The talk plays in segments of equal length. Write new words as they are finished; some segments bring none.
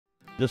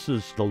This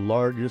is the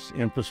largest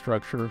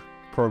infrastructure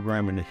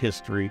program in the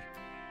history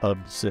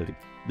of the city.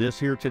 This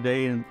here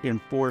today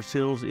in Forest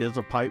Hills is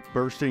a pipe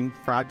bursting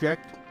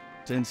project.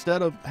 So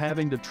instead of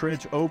having to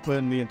trench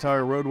open the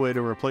entire roadway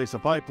to replace a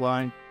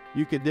pipeline,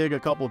 you could dig a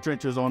couple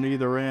trenches on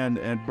either end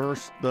and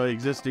burst the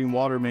existing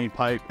water main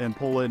pipe and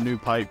pull in new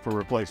pipe for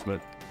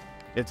replacement.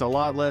 It's a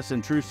lot less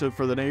intrusive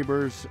for the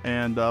neighbors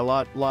and a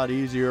lot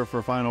easier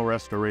for final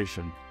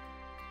restoration.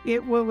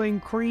 It will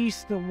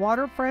increase the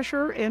water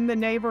pressure in the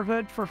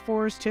neighborhood for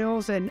Forest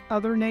Hills and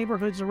other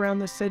neighborhoods around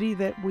the city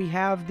that we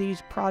have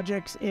these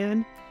projects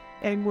in,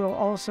 and will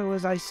also,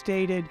 as I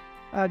stated,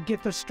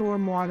 get the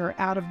stormwater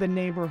out of the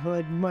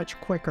neighborhood much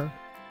quicker.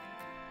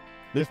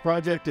 This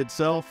project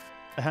itself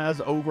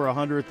has over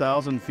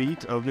 100,000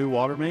 feet of new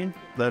water main.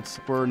 That's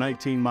for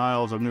 19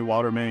 miles of new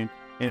water main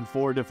in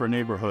 4 different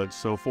neighborhoods.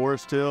 So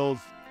Forest Hills,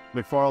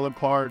 Macfarlane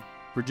Park,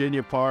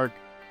 Virginia Park,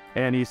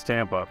 and East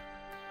Tampa.